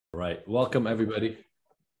Right. Welcome, everybody.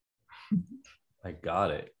 I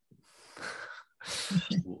got it.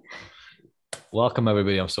 Welcome,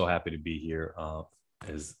 everybody. I'm so happy to be here.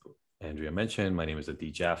 As Andrea mentioned, my name is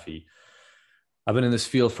Jaffe. I've been in this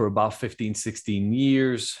field for about 15, 16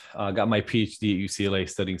 years. Got my PhD at UCLA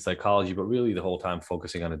studying psychology, but really the whole time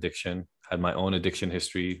focusing on addiction. Had my own addiction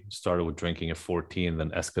history, started with drinking at 14, then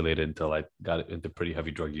escalated until I got into pretty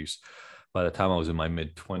heavy drug use. By the time I was in my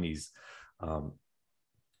mid 20s,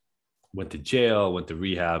 went to jail, went to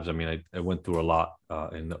rehabs. I mean, I went through a lot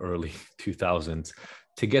in the early 2000s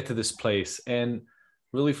to get to this place. And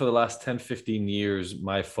really for the last 10, 15 years,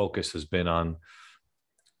 my focus has been on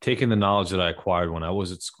taking the knowledge that I acquired when I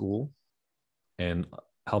was at school and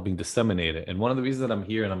helping disseminate it. And one of the reasons that I'm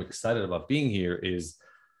here and I'm excited about being here is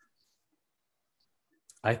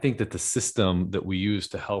I think that the system that we use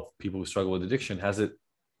to help people who struggle with addiction has it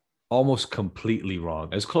almost completely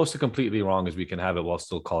wrong, as close to completely wrong as we can have it while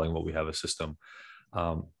still calling what we have a system.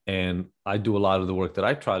 And I do a lot of the work that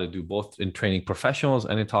I try to do, both in training professionals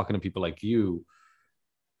and in talking to people like you,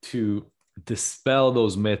 to dispel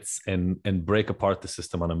those myths and break apart the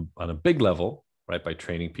system on a big level, right? By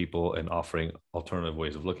training people and offering alternative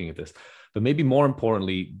ways of looking at this. But maybe more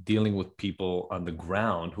importantly, dealing with people on the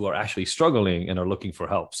ground who are actually struggling and are looking for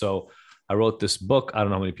help. So I wrote this book. I don't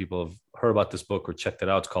know how many people have heard about this book or checked it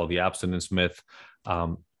out. It's called The Abstinence Myth.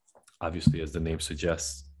 Obviously, as the name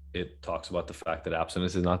suggests, it talks about the fact that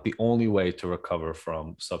abstinence is not the only way to recover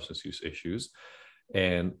from substance use issues.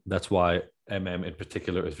 And that's why in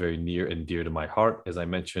particular is very near and dear to my heart. As I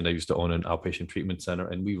mentioned, I used to own an outpatient treatment center,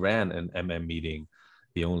 and we ran an meeting,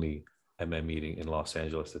 the only meeting in Los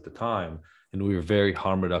Angeles at the time. And we were very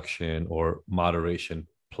harm reduction or moderation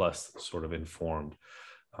plus sort of informed.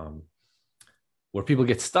 Where people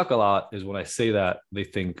get stuck a lot is when I say that they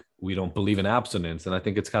think we don't believe in abstinence. And I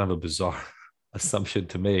think it's kind of a bizarre assumption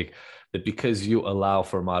to make that because you allow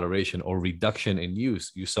for moderation or reduction in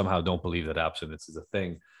use, you somehow don't believe that abstinence is a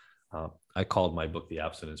thing. I called my book The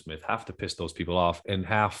Abstinence Myth, half to piss those people off and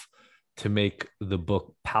half to make the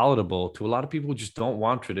book palatable to a lot of people who just don't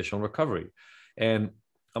want traditional recovery. And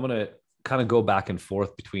I'm going to kind of go back and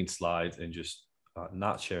forth between slides and just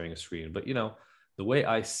not sharing a screen. But, the way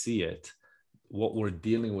I see it, what we're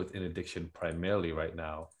dealing with in addiction primarily right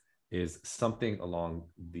now is something along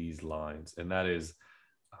these lines. And that is,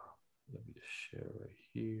 let me just share right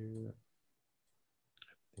here.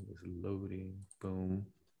 Everything is loading. Boom.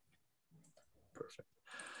 Perfect.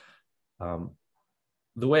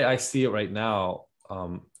 The way I see it right now,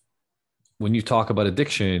 when you talk about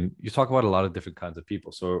addiction, you talk about a lot of different kinds of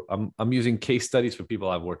people. So I'm using case studies for people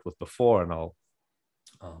I've worked with before, and I'll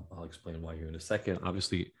explain why here in a second.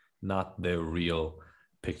 Obviously, not their real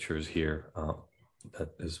pictures here. That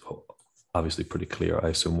is obviously pretty clear. I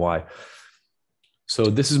assume why. So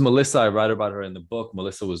this is Melissa. I write about her in the book.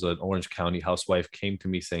 Melissa was an Orange County housewife, came to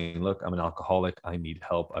me saying, look, I'm an alcoholic. I need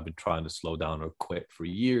help. I've been trying to slow down or quit for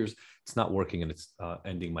years. It's not working and it's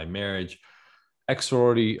ending my marriage.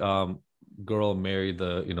 Ex-sorority girl married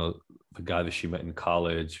the guy that she met in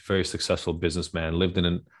college, very successful businessman, lived in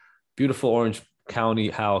a beautiful Orange County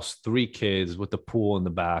house, 3 kids with the pool in the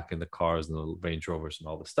back and the cars and the Range Rovers and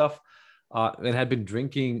all the stuff, and had been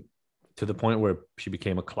drinking to the point where she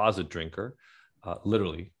became a closet drinker,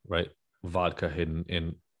 literally, right? Vodka hidden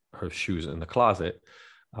in her shoes in the closet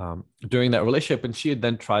during that relationship. And she had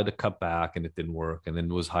then tried to cut back and it didn't work, and then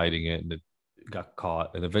was hiding it and it got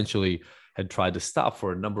caught, and eventually had tried to stop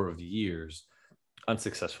for a number of years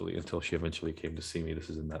unsuccessfully until she eventually came to see me. This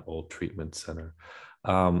is in that old treatment center.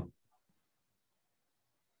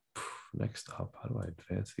 Next up, how do I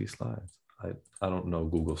advance these slides? I don't know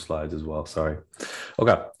Google Slides as well. Sorry.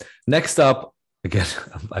 Okay. Next up, again,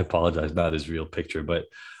 I apologize, not his real picture, but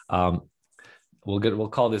we'll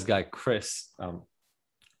call this guy Chris.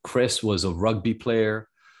 Chris was a rugby player,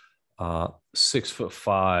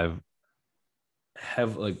 6'5",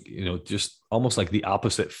 just almost like the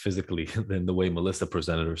opposite physically than the way Melissa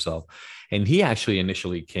presented herself. And he actually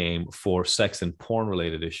initially came for sex and porn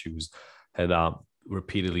related issues, had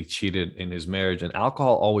repeatedly cheated in his marriage, and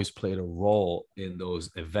alcohol always played a role in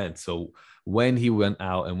those events. So when he went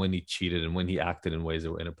out and when he cheated and when he acted in ways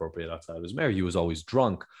that were inappropriate outside of his marriage, he was always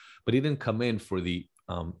drunk, but he didn't come in for the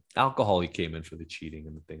alcohol. He came in for the cheating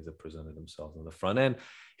and the things that presented themselves on the front end.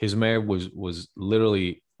 His marriage was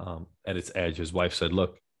literally at its edge. His wife said,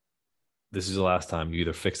 look, this is the last time. You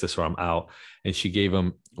either fix this or I'm out. And she gave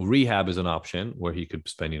him rehab as an option where he could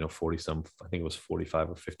spend, I think it was $45,000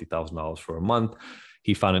 or $50,000 for a month.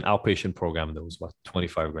 He found an outpatient program that was about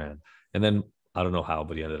 25 grand. And then I don't know how,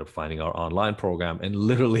 but he ended up finding our online program. And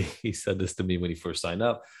literally he said this to me when he first signed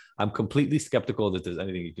up. I'm completely skeptical that there's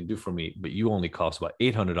anything you can do for me, but you only cost about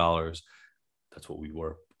 $800. That's what we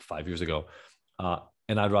were 5 years ago.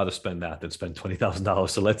 And I'd rather spend that than spend $20,000.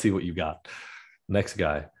 So let's see what you got. Next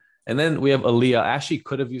guy. And then we have Aaliyah. Ashley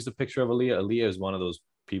could have used a picture of Aaliyah. Aaliyah is one of those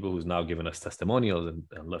people who's now given us testimonials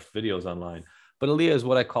and left videos online. But Aaliyah is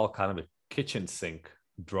what I call kind of a kitchen sink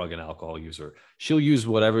drug and alcohol user. She'll use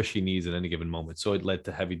whatever she needs at any given moment. So it led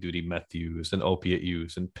to heavy duty meth use and opiate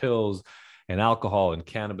use and pills and alcohol and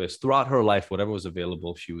cannabis. Throughout her life, whatever was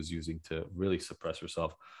available, she was using to really suppress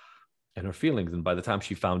herself and her feelings. And by the time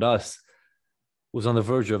she found us, was on the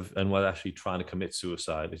verge of and was actually trying to commit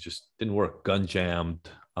suicide. It just didn't work. Gun jammed,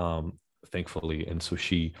 thankfully. And so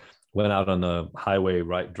she went out on the highway,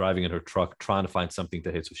 right, driving in her truck, trying to find something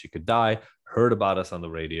to hit so she could die, heard about us on the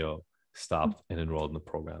radio, stopped and enrolled in the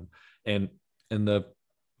program. And the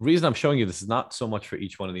reason I'm showing you this is not so much for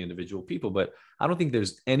each one of the individual people, but I don't think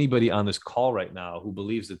there's anybody on this call right now who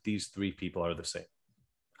believes that these three people are the same.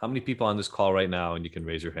 How many people on this call right now, and you can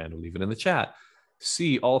raise your hand or leave it in the chat,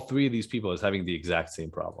 see all three of these people as having the exact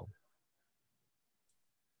same problem?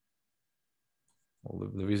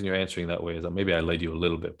 Well, the reason you're answering that way is that maybe I led you a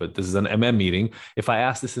little bit, but this is an MM meeting. If I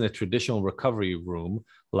asked this in a traditional recovery room,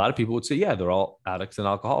 a lot of people would say, yeah, they're all addicts and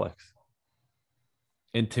alcoholics.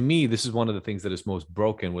 And to me, this is one of the things that is most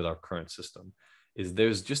broken with our current system, is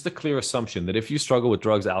there's just a clear assumption that if you struggle with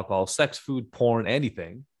drugs, alcohol, sex, food, porn,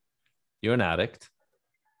 anything, you're an addict.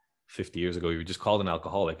 50 years ago, you were just called an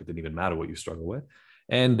alcoholic. It didn't even matter what you struggle with.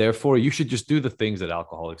 And therefore, you should just do the things that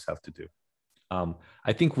alcoholics have to do.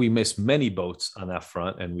 I think we miss many boats on that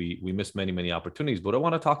front, and we miss many, many opportunities. But what I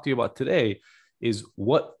want to talk to you about today is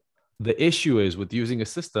what the issue is with using a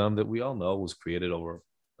system that we all know was created over,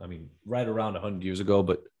 right around 100 years ago,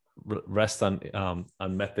 but rests on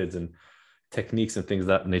methods and techniques and things of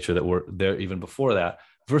that nature that were there even before that,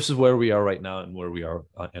 versus where we are right now and where we are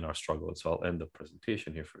in our struggle. And so I'll end the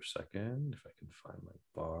presentation here for a second, if I can find my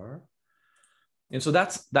bar. And so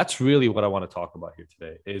that's really what I want to talk about here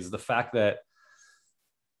today, is the fact that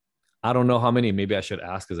I don't know how many, maybe I should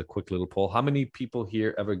ask as a quick little poll, how many people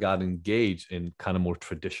here ever got engaged in kind of more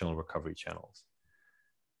traditional recovery channels?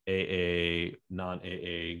 AA,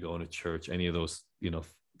 non-AA, going to church, any of those,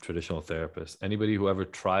 traditional therapists? Anybody who ever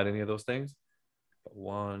tried any of those things?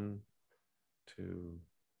 1, 2.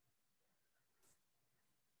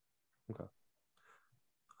 Okay.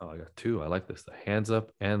 Oh, I got 2. I like this. The hands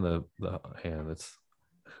up and the hand.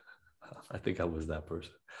 I think I was that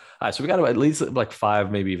person. All right, so we got at least like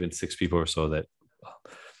 5, maybe even 6 people or so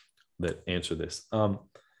that answer this.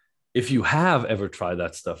 If you have ever tried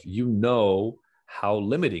that stuff, you know how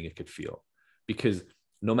limiting it could feel, because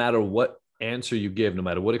no matter what answer you give, no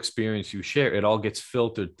matter what experience you share, it all gets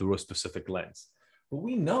filtered through a specific lens. But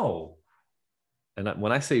we know, and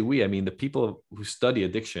when I say we, I mean the people who study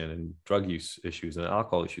addiction and drug use issues and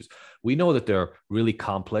alcohol issues, we know that there are really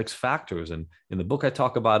complex factors. And in the book, I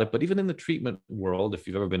talk about it, but even in the treatment world, if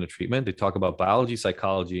you've ever been to treatment, they talk about biology,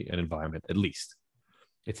 psychology, and environment, at least.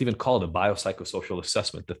 It's even called a biopsychosocial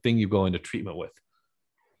assessment, the thing you go into treatment with.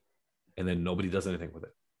 And then nobody does anything with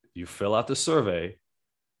it. You fill out the survey,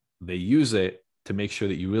 they use it to make sure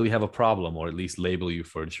that you really have a problem, or at least label you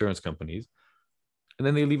for insurance companies. And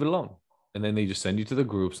then they leave it alone. And then they just send you to the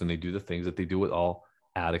groups, and they do the things that they do with all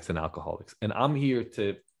addicts and alcoholics. And I'm here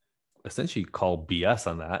to essentially call BS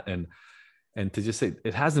on that and to just say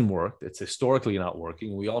it hasn't worked. It's historically not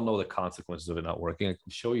working. We all know the consequences of it not working. I can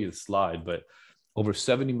show you the slide, but over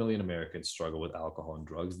 70 million Americans struggle with alcohol and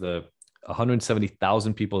drugs. The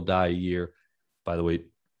 170,000 people die a year, by the way,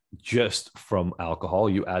 just from alcohol.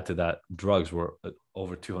 You add to that drugs, were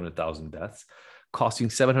over 200,000 deaths, costing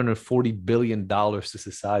 $740 billion to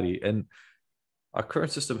society. And our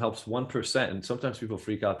current system helps 1%. And sometimes people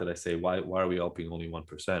freak out that I say, why are we helping only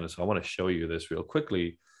 1%? And so I want to show you this real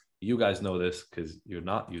quickly. You guys know this because you're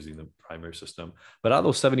not using the primary system. But out of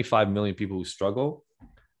those 75 million people who struggle,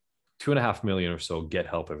 2.5 million or so get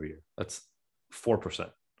help every year. That's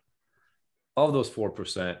 4%. Of those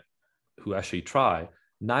 4% who actually try,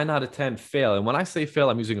 9 out of 10 fail. And when I say fail,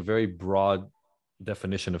 I'm using a very broad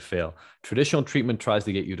definition of fail. Traditional treatment tries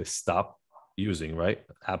to get you to stop using, right?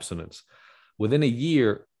 Abstinence. Within a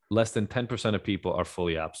year, less than 10% of people are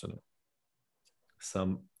fully abstinent.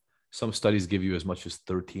 Some studies give you as much as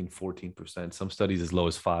 13, 14%. Some studies as low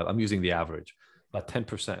as 5. I'm using the average, about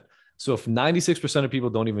 10%. So if 96% of people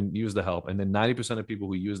don't even use the help, and then 90% of people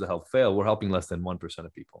who use the help fail, we're helping less than 1%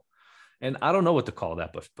 of people. And I don't know what to call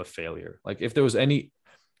that, but failure. Like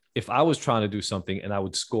if I was trying to do something and I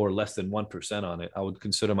would score less than 1% on it, I would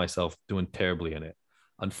consider myself doing terribly in it.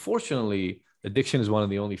 Unfortunately, addiction is one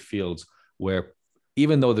of the only fields where,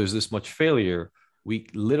 even though there's this much failure, We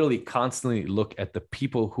literally constantly look at the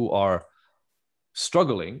people who are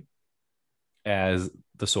struggling as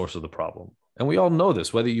the source of the problem. And we all know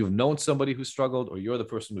this, whether you've known somebody who struggled or you're the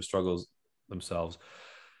person who struggles themselves.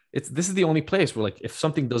 This is the only place where, like, if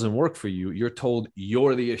something doesn't work for you, you're told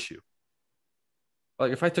you're the issue.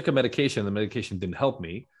 Like, if I took a medication, the medication didn't help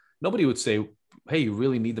me, nobody would say, hey, you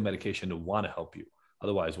really need the medication to want to help you.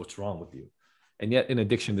 Otherwise, what's wrong with you? And yet in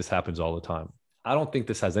addiction, this happens all the time. I don't think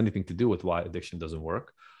this has anything to do with why addiction doesn't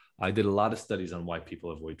work. I did a lot of studies on why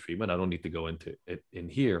people avoid treatment. I don't need to go into it in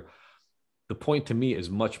here. The point to me is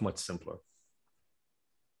much, much simpler.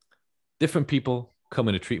 Different people come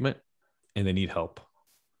into treatment and they need help.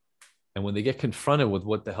 And when they get confronted with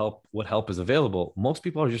what help is available, most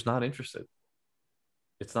people are just not interested.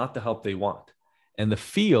 It's not the help they want. And the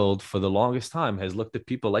field for the longest time has looked at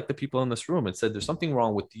people like the people in this room and said, there's something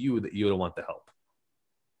wrong with you that you don't want the help.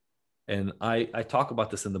 And I talk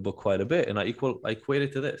about this in the book quite a bit, and I equate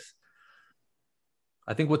it to this.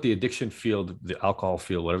 I think what the addiction field, the alcohol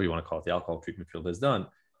field, whatever you want to call it, the alcohol treatment field has done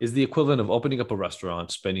is the equivalent of opening up a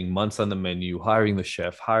restaurant, spending months on the menu, hiring the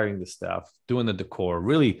chef, hiring the staff, doing the decor,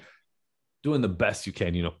 really doing the best you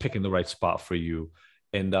can, picking the right spot for you.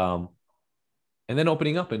 And then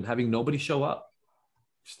opening up and having nobody show up.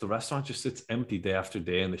 Just the restaurant just sits empty day after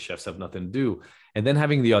day and the chefs have nothing to do. And then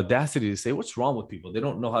having the audacity to say, what's wrong with people? They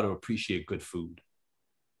don't know how to appreciate good food.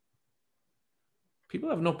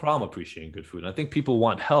 People have no problem appreciating good food. And I think people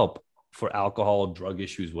want help for alcohol, drug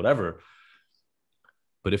issues, whatever.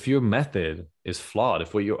 But if your method is flawed,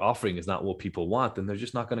 if what you're offering is not what people want, then they're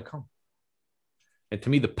just not going to come. And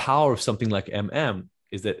to me, the power of something like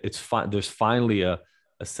is that there's finally a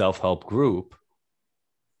self-help group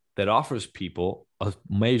that offers people, a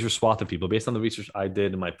major swath of people, based on the research I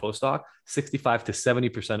did in my postdoc, 65 to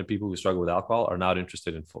 70% of people who struggle with alcohol are not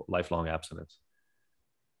interested in lifelong abstinence.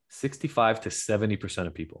 65 to 70%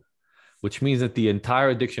 of people, which means that the entire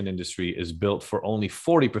addiction industry is built for only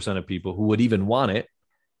 40% of people who would even want it,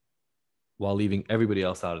 while leaving everybody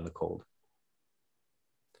else out in the cold.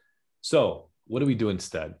 So what do we do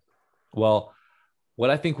instead? Well, what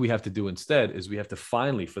I think we have to do instead is we have to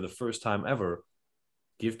finally, for the first time ever,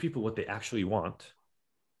 give people what they actually want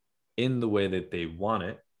in the way that they want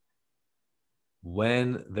it,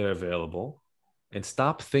 when they're available, and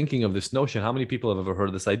stop thinking of this notion. How many people have ever heard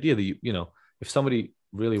of this idea that, if somebody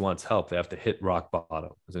really wants help, they have to hit rock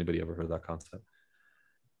bottom? Has anybody ever heard of that concept?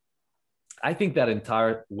 I think that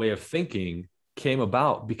entire way of thinking came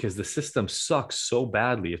about because the system sucks so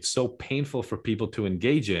badly. It's so painful for people to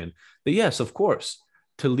engage in that, yes, of course,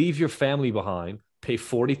 to leave your family behind, pay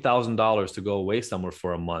 $40,000 to go away somewhere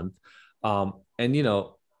for a month,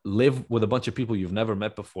 and, live with a bunch of people you've never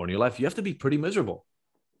met before in your life, you have to be pretty miserable.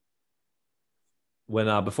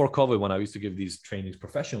 Before COVID, when I used to give these trainings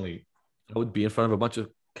professionally, I would be in front of a bunch of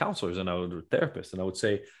counselors and therapists, and I would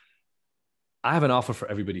say, I have an offer for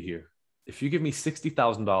everybody here. If you give me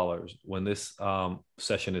 $60,000 when this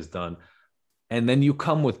session is done, and then you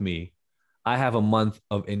come with me, I have a month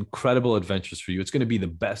of incredible adventures for you. It's going to be the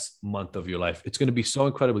best month of your life. It's going to be so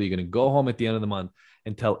incredible. You're going to go home at the end of the month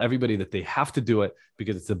and tell everybody that they have to do it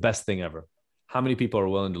because it's the best thing ever. How many people are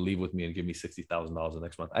willing to leave with me and give me $60,000 the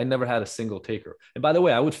next month? I never had a single taker. And by the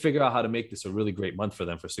way, I would figure out how to make this a really great month for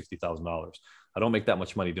them for $60,000. I don't make that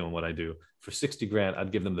much money doing what I do. For 60 grand,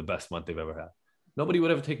 I'd give them the best month they've ever had. Nobody would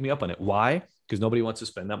ever take me up on it. Why? Because nobody wants to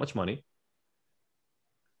spend that much money.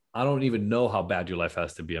 I don't even know how bad your life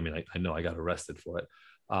has to be. I mean, I know I got arrested for it.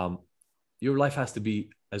 Your life has to be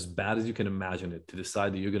as bad as you can imagine it to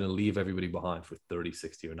decide that you're going to leave everybody behind for 30,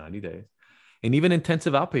 60, or 90 days. And even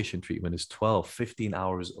intensive outpatient treatment is 12, 15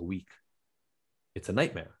 hours a week. It's a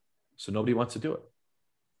nightmare. So nobody wants to do it.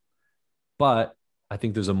 But I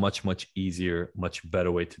think there's a much, much easier, much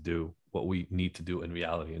better way to do what we need to do in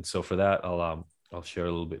reality. And so for that, I'll share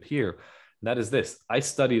a little bit here. And that is this. I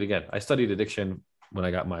studied addiction when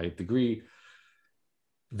I got my degree,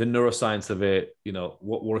 the neuroscience of it,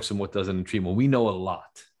 what works and what doesn't in treatment. We know a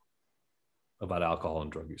lot about alcohol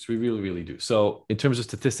and drug use. We really, really do. So in terms of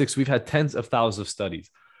statistics, we've had tens of thousands of studies.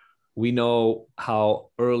 We know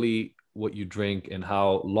how early what you drink and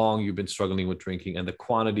how long you've been struggling with drinking and the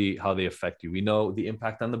quantity, how they affect you. We know the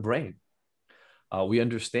impact on the brain. We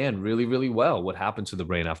understand really, really well what happens to the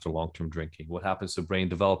brain after long-term drinking, what happens to the brain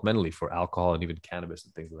developmentally for alcohol and even cannabis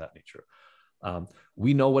and things of that nature.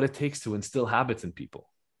 We know what it takes to instill habits in people.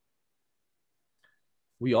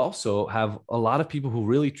 We also have a lot of people who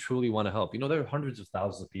really, truly want to help. There are hundreds of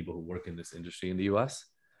thousands of people who work in this industry in the US.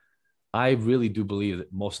 I really do believe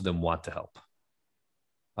that most of them want to help.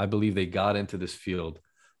 I believe they got into this field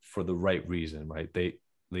for the right reason, right?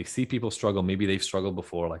 They see people struggle. Maybe they've struggled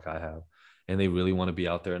before, like I have. and they really want to be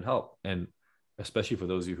out there and help. And especially for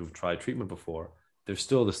those of you who've tried treatment before, there's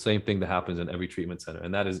still the same thing that happens in every treatment center.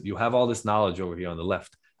 And that is, you have all this knowledge over here on the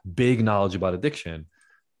left, big knowledge about addiction.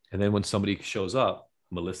 And then when somebody shows up,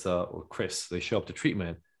 Melissa or Chris, they show up to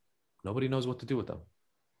treatment, nobody knows what to do with them.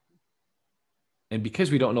 And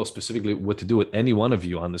because we don't know specifically what to do with any one of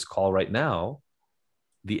you on this call right now,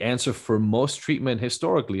 the answer for most treatment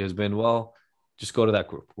historically has been, well, just go to that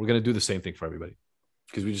group. We're going to do the same thing for everybody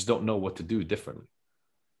because we just don't know what to do differently.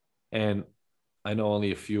 And I know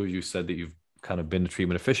only a few of you said that you've kind of been to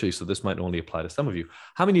treatment officially, so this might only apply to some of you.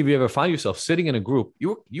 How many of you ever find yourself sitting in a group?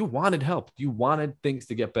 You wanted help. You wanted things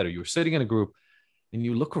to get better. You were sitting in a group and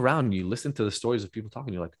you look around and you listen to the stories of people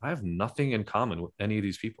talking. You're like, I have nothing in common with any of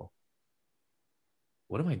these people.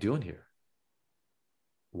 What am I doing here?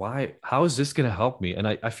 Why? How is this going to help me? And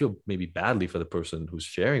I feel maybe badly for the person who's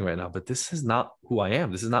sharing right now, but this is not who I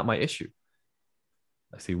am. This is not my issue.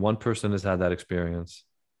 I see one person has had that experience.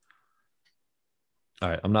 All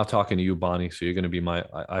right. I'm not talking to you, Bonnie. So you're going to be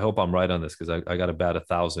I hope I'm right on this, because I got to bat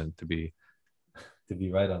 1,000 to be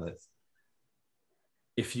right on this.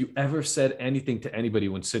 If you ever said anything to anybody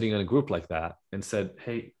when sitting in a group like that and said,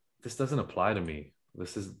 hey, this doesn't apply to me.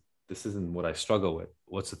 This isn't what I struggle with.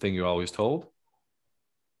 What's the thing you're always told?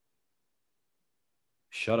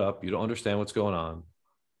 Shut up. You don't understand what's going on.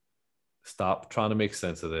 Stop trying to make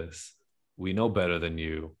sense of this. We know better than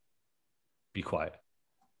you. Be quiet.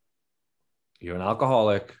 You're an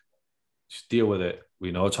alcoholic. Just deal with it.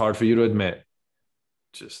 We know it's hard for you to admit.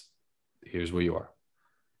 Just here's where you are.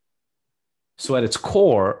 So at its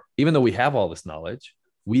core, even though we have all this knowledge,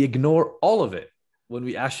 we ignore all of it when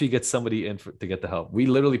we actually get somebody in to get the help. We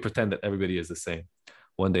literally pretend that everybody is the same.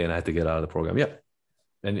 One day, and I had to get out of the program. Yeah.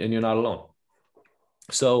 And you're not alone.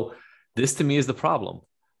 So this to me is the problem.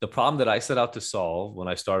 The problem that I set out to solve when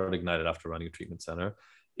I started Ignited after running a treatment center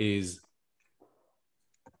is,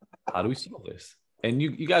 how do we solve this? And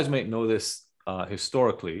you guys might know this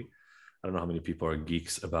historically. I don't know how many people are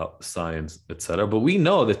geeks about science, et cetera, but we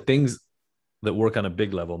know that things that work on a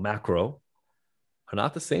big level, macro, are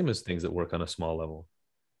not the same as things that work on a small level.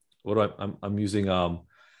 I'm using,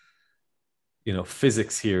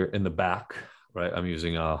 physics here in the back, right? I'm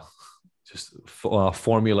using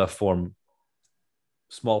formula form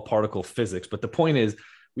small particle physics. But the point is,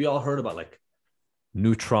 we all heard about like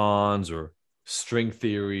neutrons or string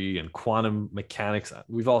theory and quantum mechanics.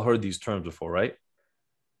 We've all heard these terms before, right?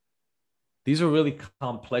 These are really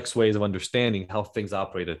complex ways of understanding how things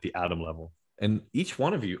operate at the atom level. And each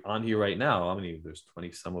one of you on here right now, how many? There's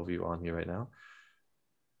 20 some of you on here right now.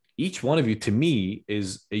 Each one of you, to me,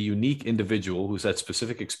 is a unique individual who's had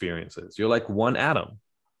specific experiences. You're like one atom.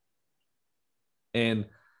 And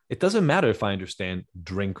it doesn't matter if I understand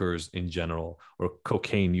drinkers in general or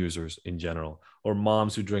cocaine users in general or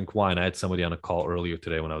moms who drink wine. I had somebody on a call earlier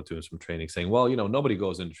today when I was doing some training saying, well, nobody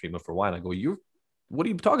goes into treatment for wine. I go, what are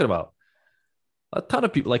you talking about? A ton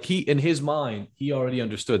of people, like in his mind, he already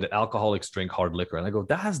understood that alcoholics drink hard liquor. And I go,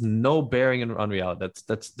 that has no bearing on reality.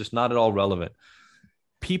 That's just not at all relevant.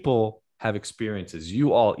 People have experiences.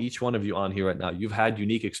 Each one of you on here right now, you've had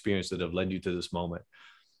unique experiences that have led you to this moment.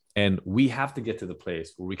 And we have to get to the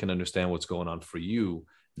place where we can understand what's going on for you,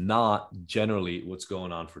 not generally what's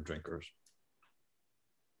going on for drinkers.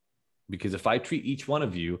 Because if I treat each one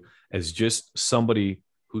of you as just somebody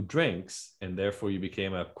who drinks and therefore you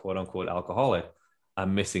became a quote unquote alcoholic,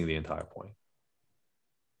 I'm missing the entire point.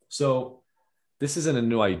 So this isn't a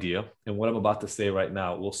new idea. And what I'm about to say right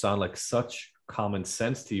now will sound like such common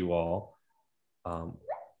sense to you all.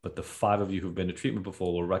 But the 5 of you who've been to treatment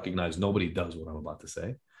before will recognize nobody does what I'm about to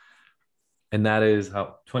say. And that is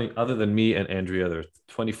how other than me and Andrea, there's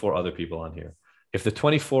 24 other people on here. If the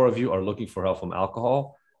 24 of you are looking for help from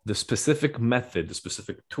alcohol, the specific method, the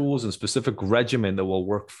specific tools and specific regimen that will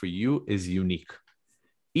work for you is unique.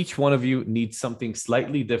 Each one of you needs something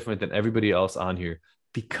slightly different than everybody else on here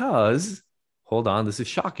because, hold on, this is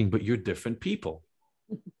shocking, but you're different people.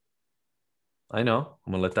 I know.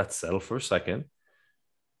 I'm going to let that settle for a second.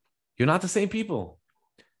 You're not the same people.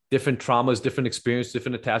 Different traumas, different experiences,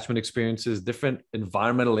 different attachment experiences, different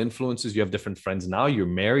environmental influences. You have different friends now. You're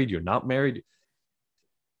married. You're not married.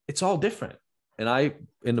 It's all different. And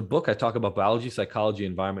in the book, I talk about biology, psychology,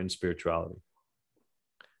 environment, and spirituality.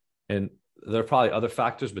 And there are probably other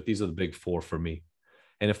factors, but these are the big 4 for me.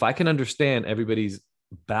 And if I can understand everybody's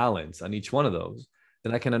balance on each one of those,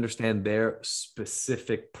 then I can understand their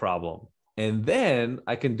specific problem. And then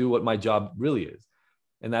I can do what my job really is.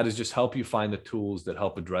 And that is just help you find the tools that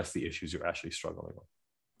help address the issues you're actually struggling with.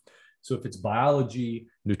 So if it's biology,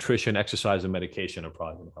 nutrition, exercise, and medication are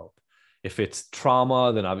probably going to help. If it's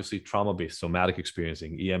trauma, then obviously trauma-based somatic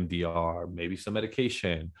experiencing, EMDR, maybe some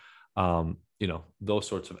medication, those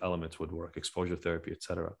sorts of elements would work, exposure therapy,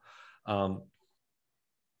 etc.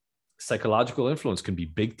 Psychological influence can be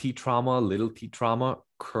big T trauma, little T trauma,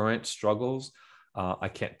 current struggles. I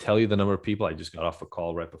can't tell you the number of people, I just got off a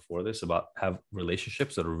call right before this, about have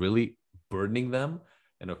relationships that are really burdening them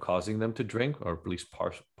and are causing them to drink, or at least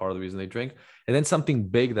part of the reason they drink. And then something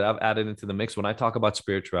big that I've added into the mix, when I talk about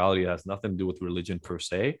spirituality, it has nothing to do with religion per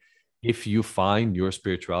se. If you find your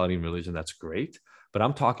spirituality and religion, that's great. But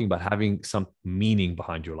I'm talking about having some meaning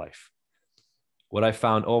behind your life. What I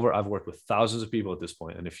found I've worked with thousands of people at this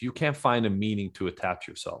point. And if you can't find a meaning to attach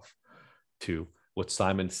yourself to, what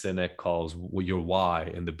Simon Sinek calls your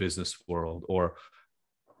why in the business world, or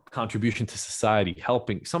contribution to society,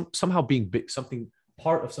 helping somehow being big, something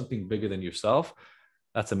part of something bigger than yourself,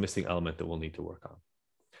 that's a missing element that we'll need to work on.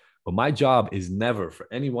 But my job is never for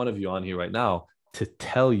any one of you on here right now to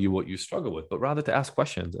tell you what you struggle with, but rather to ask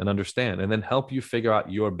questions and understand, and then help you figure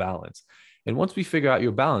out your balance. And once we figure out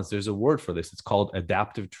your balance, there's a word for this. It's called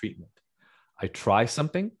adaptive treatment. I try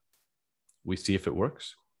something, we see if it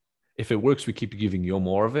works. If it works, we keep giving you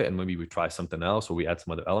more of it, and maybe we try something else, or we add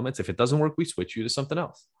some other elements. If it doesn't work, we switch you to something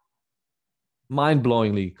else.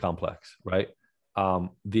 Mind-blowingly complex, right?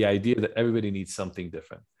 The idea that everybody needs something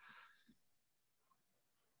different.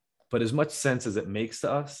 But as much sense as it makes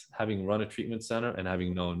to us, having run a treatment center and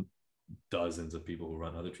having known dozens of people who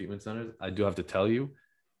run other treatment centers, I do have to tell you,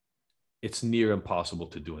 it's near impossible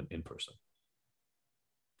to do it in person.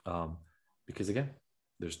 Because again,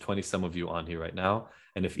 there's 20 some of you on here right now.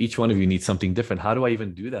 And if each one of you needs something different, how do I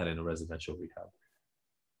even do that in a residential rehab?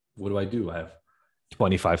 What do? I have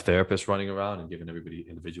 25 therapists running around and giving everybody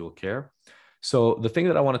individual care. So the thing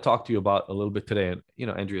that I want to talk to you about a little bit today, and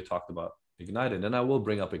Andrea talked about Ignited, and I will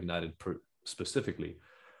bring up Ignited specifically,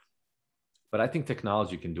 but I think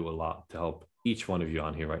technology can do a lot to help each one of you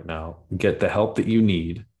on here right now get the help that you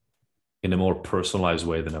need in a more personalized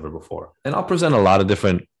way than ever before. And I'll present a lot of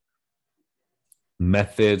different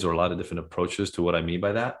methods or a lot of different approaches to what I mean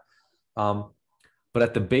by that. But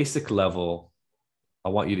at the basic level, I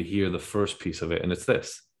want you to hear the first piece of it, and it's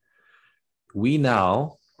this. We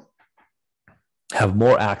now have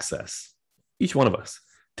more access, each one of us,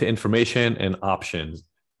 to information and options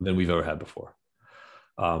than we've ever had before.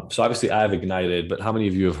 So obviously I have Ignited, but how many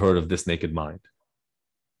of you have heard of This Naked Mind?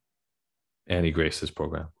 Annie Grace's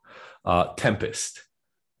program. Tempest,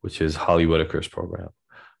 which is Holly Whitaker's program.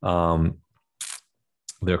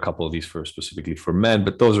 There are a couple of these specifically for men,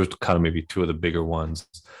 but those are kind of maybe two of the bigger ones.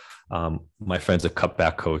 My friends at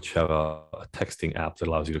Cutback Coach have a texting app that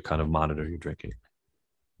allows you to kind of monitor your drinking.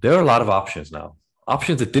 There are a lot of options now,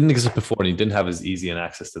 options that didn't exist before, and you didn't have as easy an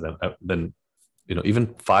access to them than, even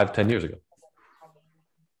 5-10 years ago.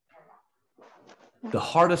 The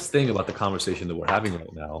hardest thing about the conversation that we're having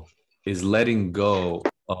right now is letting go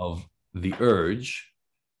of the urge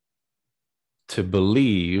to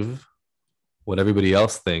believe what everybody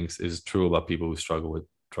else thinks is true about people who struggle with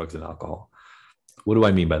drugs and alcohol. What do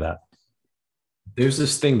I mean by that? There's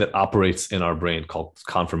this thing that operates in our brain called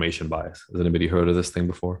confirmation bias. Has anybody heard of this thing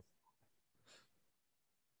before?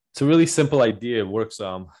 It's a really simple idea. It works.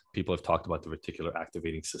 People have talked about the reticular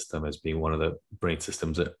activating system as being one of the brain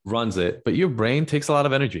systems that runs it, but your brain takes a lot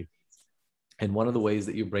of energy. And one of the ways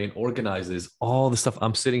that your brain organizes all the stuff,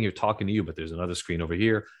 I'm sitting here talking to you, but there's another screen over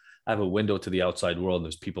here. I have a window to the outside world, and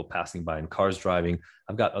there's people passing by and cars driving.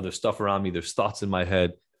 I've got other stuff around me. There's thoughts in my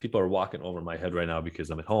head. People are walking over my head right now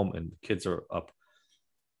because I'm at home and the kids are up.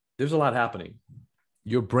 There's a lot happening.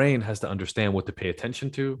 Your brain has to understand what to pay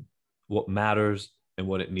attention to, what matters, and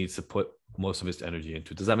what it needs to put most of its energy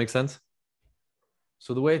into. Does that make sense?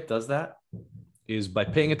 So the way it does that is by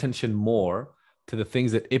paying attention more to the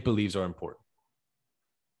things that it believes are important.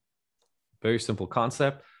 Very simple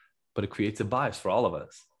concept, but it creates a bias for all of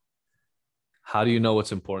us. How do you know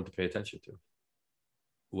what's important to pay attention to?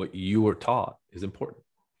 What you were taught is important.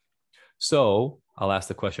 So I'll ask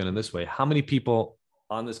the question in this way. How many people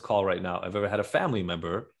on this call right now have ever had a family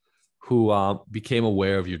member who became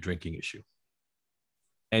aware of your drinking issue?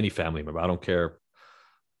 Any family member, I don't care,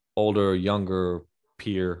 older, younger,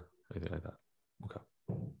 peer, anything like that. Okay.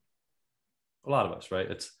 A lot of us, right?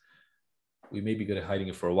 We may be good at hiding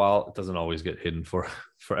it for a while. It doesn't always get hidden for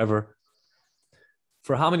forever.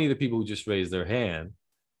 For how many of the people who just raised their hand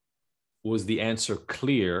was the answer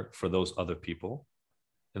clear for those other people?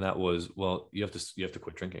 And that was, well, you have to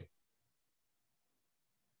quit drinking.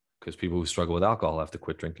 Because people who struggle with alcohol have to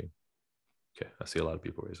quit drinking. Okay, I see a lot of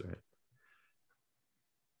people raise their hand.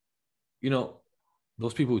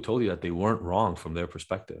 Those people who told you that, they weren't wrong from their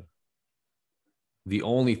perspective. the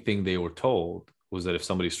only thing they were told was that if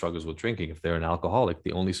somebody struggles with drinking, if they're an alcoholic,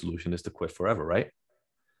 the only solution is to quit forever, right?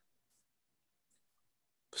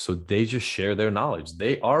 So they just share their knowledge.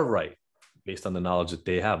 They are right based on the knowledge that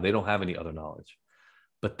they have. They don't have any other knowledge.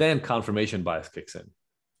 But then confirmation bias kicks in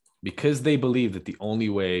because they believe that the only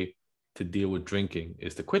way to deal with drinking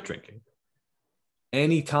is to quit drinking.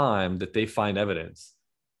 Anytime that they find evidence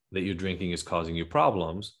that your drinking is causing you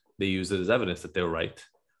problems, they use it as evidence that they're right.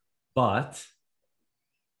 But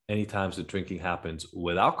anytime that drinking happens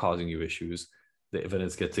without causing you issues, the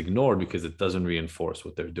evidence gets ignored because it doesn't reinforce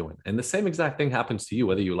what they're doing. And the same exact thing happens to you,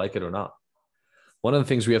 whether you like it or not. One of the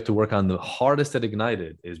things we have to work on the hardest at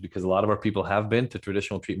Ignited is because a lot of our people have been to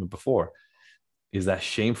traditional treatment before, is that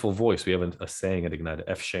shameful voice. We have a saying at Ignited,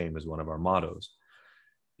 F shame is one of our mottos.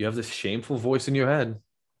 You have this shameful voice in your head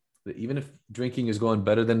that even if drinking is going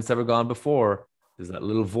better than it's ever gone before, there's that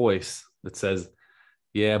little voice that says,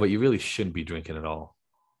 yeah, but you really shouldn't be drinking at all.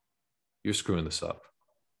 You're screwing this up.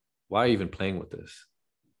 Why are you even playing with this?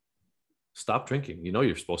 Stop drinking. You know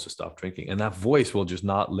you're supposed to stop drinking. And that voice will just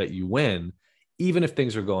not let you win, even if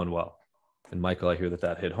things are going well. And Michael, I hear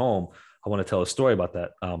that hit home. I want to tell a story about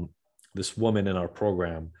that. This woman in our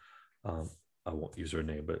program, I won't use her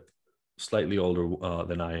name, but slightly older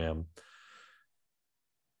than I am,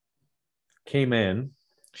 came in.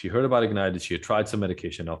 She heard about Ignited. She had tried some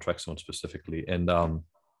medication, naltrexone specifically, and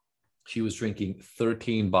she was drinking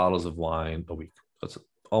 13 bottles of wine a week. That's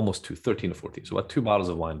almost 13 to 14. So about 2 bottles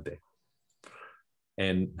of wine a day.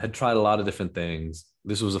 And had tried a lot of different things.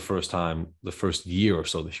 This was the first time, the first year or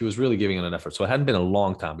so that she was really giving it an effort. So it hadn't been a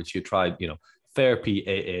long time, but she had tried, therapy,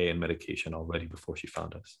 AA, and medication already before she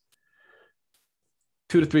found us.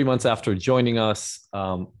 2 to 3 months after joining us,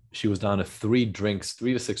 she was down to 3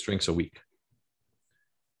 to 6 drinks a week.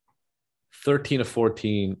 13 to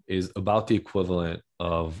 14 is about the equivalent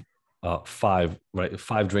of 5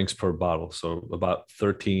 drinks per bottle. So about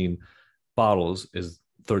 13 bottles is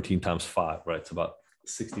 13 times 5, right? It's about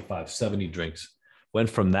 65, 70 drinks. Went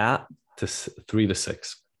from that to 3 to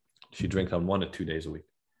 6. She drinks on 1 to 2 days a week.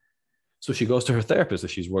 So she goes to her therapist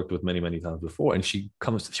that she's worked with many, many times before. And she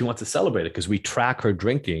wants to celebrate it because we track her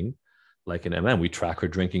drinking like an MM. We track her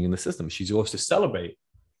drinking in the system. She goes to celebrate.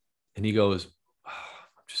 And he goes,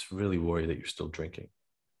 I'm just really worried that you're still drinking.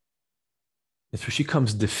 And so she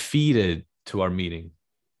comes defeated to our meeting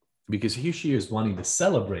because here she is wanting to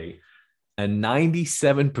celebrate a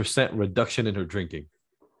 97% reduction in her drinking.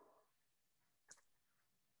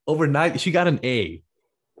 Overnight, she got an A.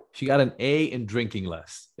 She got an A in drinking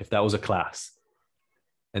less, if that was a class.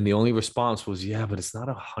 And the only response was, yeah, but it's not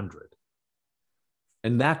 100.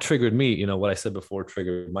 And that triggered me. What I said before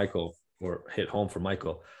triggered Michael or hit home for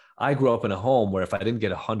Michael. I grew up in a home where if I didn't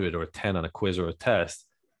get 100 or a 10 on a quiz or a test,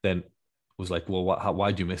 then it was like, well,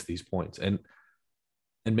 why'd you miss these points? And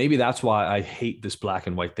maybe that's why I hate this black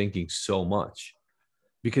and white thinking so much,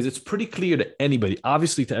 because it's pretty clear to anybody,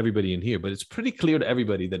 obviously to everybody in here, but it's pretty clear to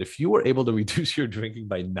everybody that if you were able to reduce your drinking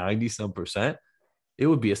by 90-some%, it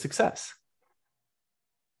would be a success.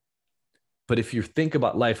 But if you think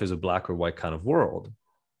about life as a black or white kind of world,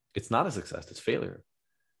 it's not a success, it's failure.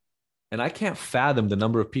 And I can't fathom the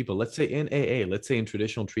number of people, let's say in AA, let's say in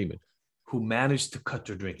traditional treatment, who managed to cut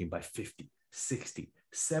their drinking by 50, 60,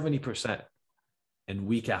 70%. And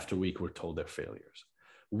week after week, we're told they're failures.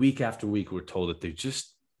 Week after week, we're told that they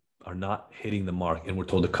just are not hitting the mark, and we're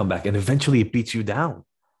told to come back. And eventually it beats you down.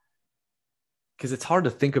 Because it's hard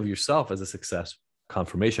to think of yourself as a success,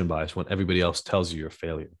 confirmation bias, when everybody else tells you you're a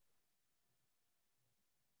failure.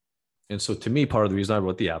 And so to me, part of the reason I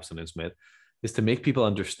wrote the Abstinence Myth is to make people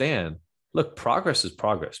understand, look, progress is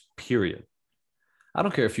progress, period. I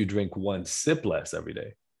don't care if you drink 1 sip less every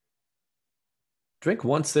day. Drink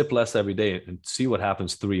 1 sip less every day and see what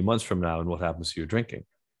happens 3 months from now and what happens to your drinking.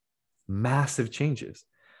 Massive changes.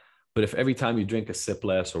 But if every time you drink a sip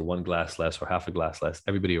less or 1 glass less or half a glass less,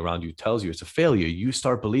 everybody around you tells you it's a failure, you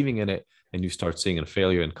start believing in it and you start seeing a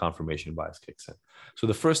failure, and confirmation bias kicks in. So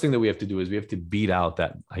the first thing that we have to do is we have to beat out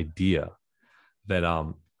that idea that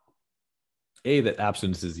that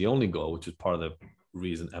abstinence is the only goal, which is part of the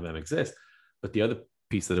reason MM exists. But the other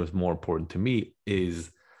piece that is more important to me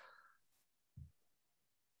is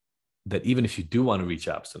that even if you do want to reach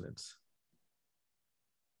abstinence,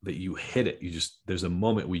 that you hit it. There's a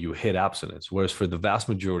moment where you hit abstinence. Whereas for the vast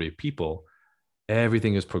majority of people,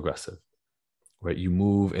 everything is progressive, right? You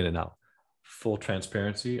move in and out. Full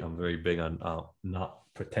transparency. I'm very big on not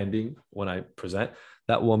pretending when I present.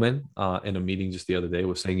 That woman in a meeting just the other day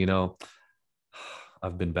was saying,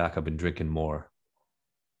 I've been drinking more.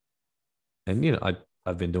 And,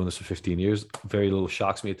 I've been doing this for 15 years. Very little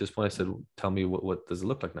shocks me at this point. I said, tell me what does it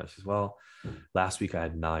look like now? She says, well, last week I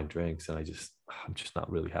had 9 drinks and I'm just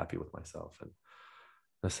not really happy with myself. And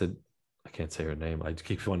I said, I can't say her name. I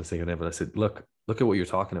keep wanting to say her name, but I said, look at what you're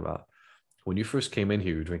talking about. When you first came in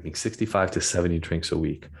here, you were drinking 65 to 70 drinks a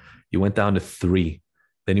week. You went down to 3.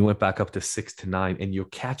 Then you went back up to 6 to 9, and you're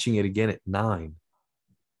catching it again at 9.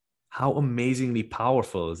 How amazingly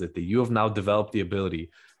powerful is it that you have now developed the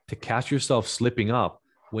ability to catch yourself slipping up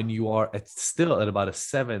when you are still at about a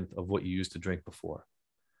 1/7 of what you used to drink before?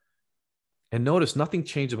 And notice nothing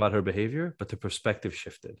changed about her behavior, but the perspective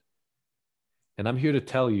shifted. And I'm here to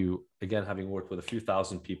tell you, again, having worked with a few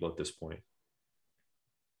thousand people at this point,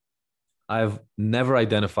 I've never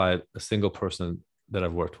identified a single person that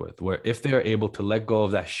I've worked with where if they're able to let go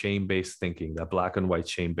of that shame-based thinking, that black and white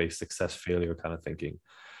shame-based success failure kind of thinking,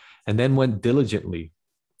 and then went diligently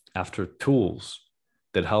after tools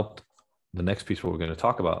that helped the next piece what we're going to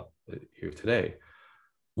talk about here today,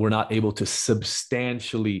 we're not able to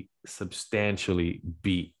substantially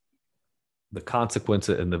beat the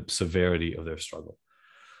consequences and the severity of their struggle.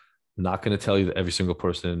 I'm not going to tell you that every single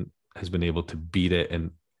person has been able to beat it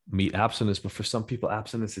and meet abstinence, but for some people,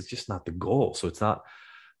 abstinence is just not the goal. So it's not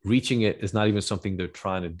reaching it is not even something they're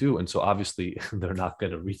trying to do. And so obviously they're not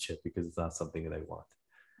going to reach it because it's not something that they want.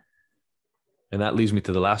 And that leads me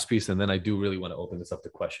to the last piece. And then I do really want to open this up to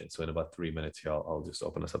questions. So in about 3 minutes here, I'll just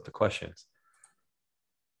open this up to questions.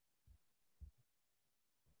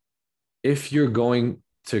 If you're going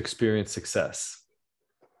to experience success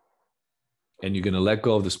and you're going to let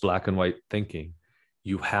go of this black and white thinking,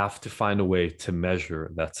 you have to find a way to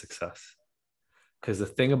measure that success. Because the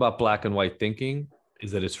thing about black and white thinking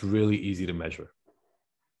is that it's really easy to measure.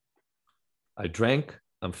 I drank,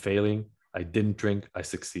 I'm failing. I didn't drink, I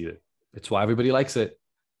succeeded. It's why everybody likes it.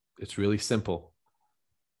 It's really simple.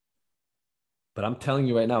 But I'm telling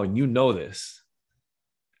you right now, and you know this,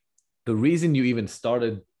 the reason you even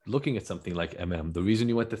started looking at something like the reason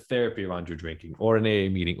you went to therapy around your drinking or an AA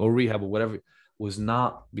meeting or rehab or whatever, was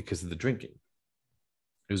not because of the drinking.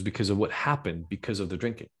 It was because of what happened because of the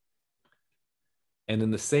drinking. And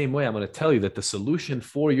in the same way, I'm going to tell you that the solution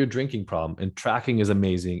for your drinking problem, and tracking is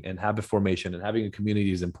amazing, and habit formation and having a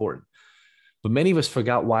community is important. But many of us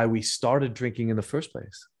forgot why we started drinking in the first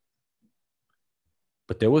place.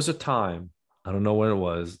 But there was a time, I don't know when it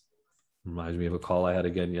was, reminds me of a call I had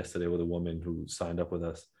again yesterday with a woman who signed up with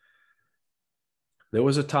us. There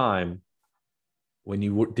was a time when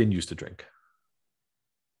you didn't used to drink.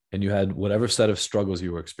 And you had whatever set of struggles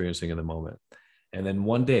you were experiencing in the moment. And then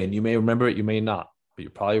one day, and you may remember it, you may not, but you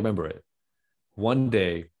probably remember it. One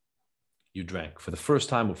day you drank for the first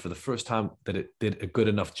time, or for the first time that it did a good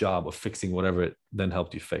enough job of fixing whatever it then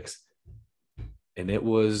helped you fix. And it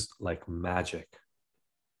was like magic.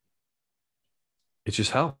 It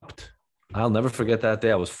just helped. I'll never forget that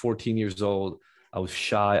day. I was 14 years old. I was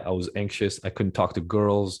shy. I was anxious. I couldn't talk to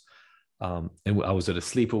girls. And I was at a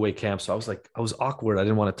sleepaway camp. So I was awkward. I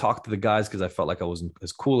didn't want to talk to the guys because I felt like I wasn't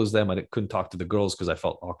as cool as them. Couldn't talk to the girls because I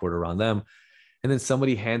felt awkward around them. And then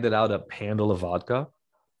somebody handed out a handle of vodka,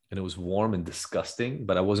 and it was warm and disgusting,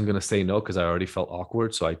 but I wasn't going to say no because I already felt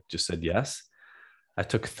awkward. So I just said yes. I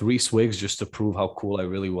took 3 swigs just to prove how cool I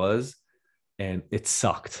really was. And it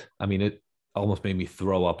sucked. I mean, it almost made me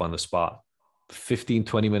throw up on the spot. 15,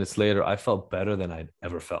 20 minutes later, I felt better than I'd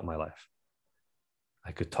ever felt in my life.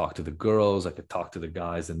 I could talk to the girls. I could talk to the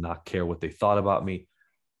guys and not care what they thought about me.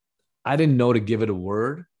 I didn't know to give it a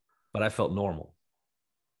word, but I felt normal.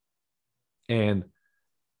 And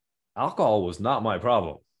alcohol was not my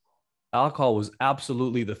problem. Alcohol was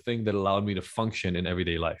absolutely the thing that allowed me to function in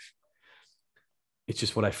everyday life. It's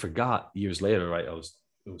just what I forgot years later, right? It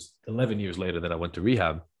was 11 years later that I went to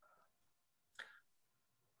rehab.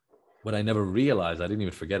 What I never realized, I didn't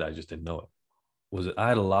even forget it, I just didn't know it, was that I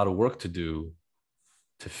had a lot of work to do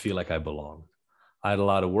to feel like I belong. I had a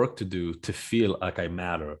lot of work to do to feel like I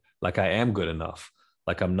matter, like I am good enough,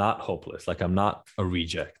 like I'm not hopeless, like I'm not a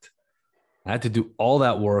reject. I had to do all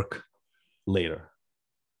that work later,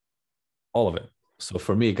 all of it. So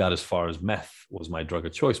for me, it got as far as meth was my drug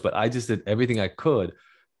of choice, but I just did everything I could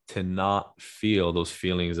to not feel those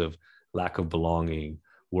feelings of lack of belonging,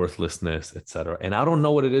 worthlessness, etc. And I don't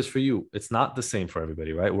know what it is for you. It's not the same for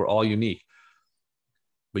everybody, right? We're all unique,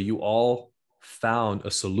 but you all found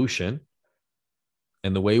a solution.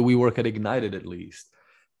 And the way we work at Ignited, at least,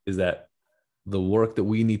 is that the work that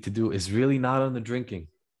we need to do is really not on the drinking.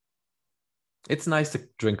 It's nice to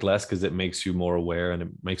drink less because it makes you more aware and it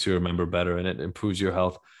makes you remember better and it improves your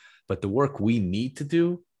health. But the work we need to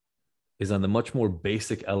do is on the much more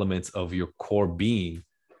basic elements of your core being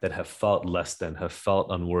that have felt less than, have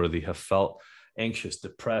felt unworthy, have felt anxious,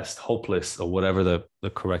 depressed, hopeless, or whatever the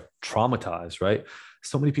correct, traumatized, right?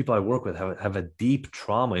 So many people I work with have a deep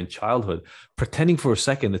trauma in childhood, pretending for a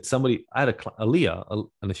second that somebody, I had Aaliyah,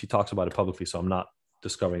 and she talks about it publicly, so I'm not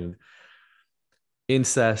discovering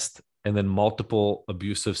incest and then multiple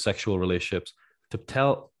abusive sexual relationships, to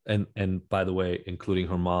tell, and by the way, including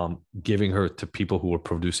her mom giving her to people who were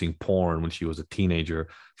producing porn when she was a teenager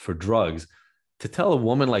for drugs, to tell a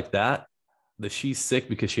woman like that she's sick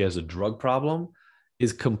because she has a drug problem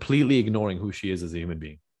is completely ignoring who she is as a human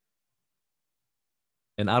being.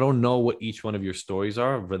 And I don't know what each one of your stories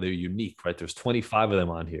are, but they're unique, right? There's 25 of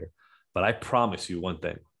them on here. But I promise you one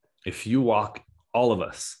thing. If you walk all of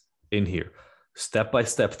us in here step by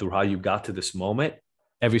step through how you got to this moment,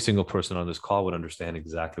 every single person on this call would understand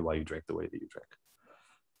exactly why you drank the way that you drank.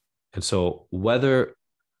 And so whether,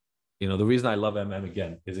 the reason I love MM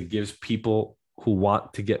again is it gives people who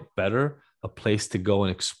want to get better a place to go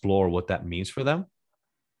and explore what that means for them.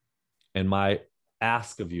 And my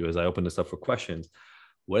ask of you as I open this up for questions,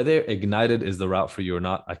 whether ignited is the route for you or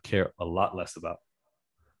not, I care a lot less about.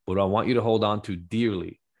 What I want you to hold on to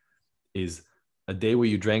dearly is a day where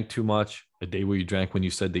you drank too much, a day where you drank when you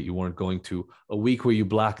said that you weren't going to, a week where you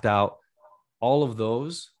blacked out. All of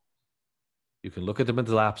those, you can look at them as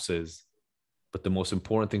lapses, but the most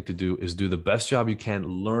important thing to do is do the best job you can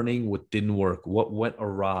learning what didn't work, what went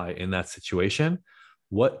awry in that situation.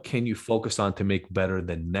 What can you focus on to make better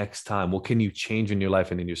the next time? What can you change in your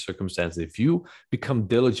life and in your circumstances? If you become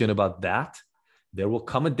diligent about that, there will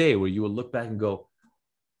come a day where you will look back and go,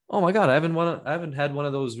 oh my God, I haven't had one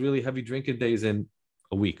of those really heavy drinking days in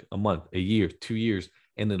a week, a month, a year, 2 years.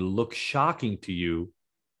 And it'll look shocking to you,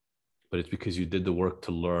 but it's because you did the work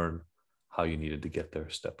to learn how you needed to get there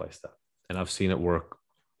step by step. And I've seen it work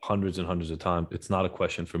hundreds and hundreds of times. It's not a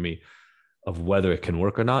question for me of whether it can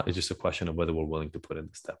work or not. It's just a question of whether we're willing to put in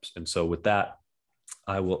the steps. And so with that,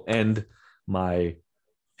 I will end my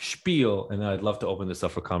spiel, and I'd love to open this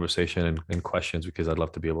up for conversation and questions, because I'd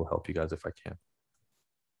love to be able to help you guys if I can.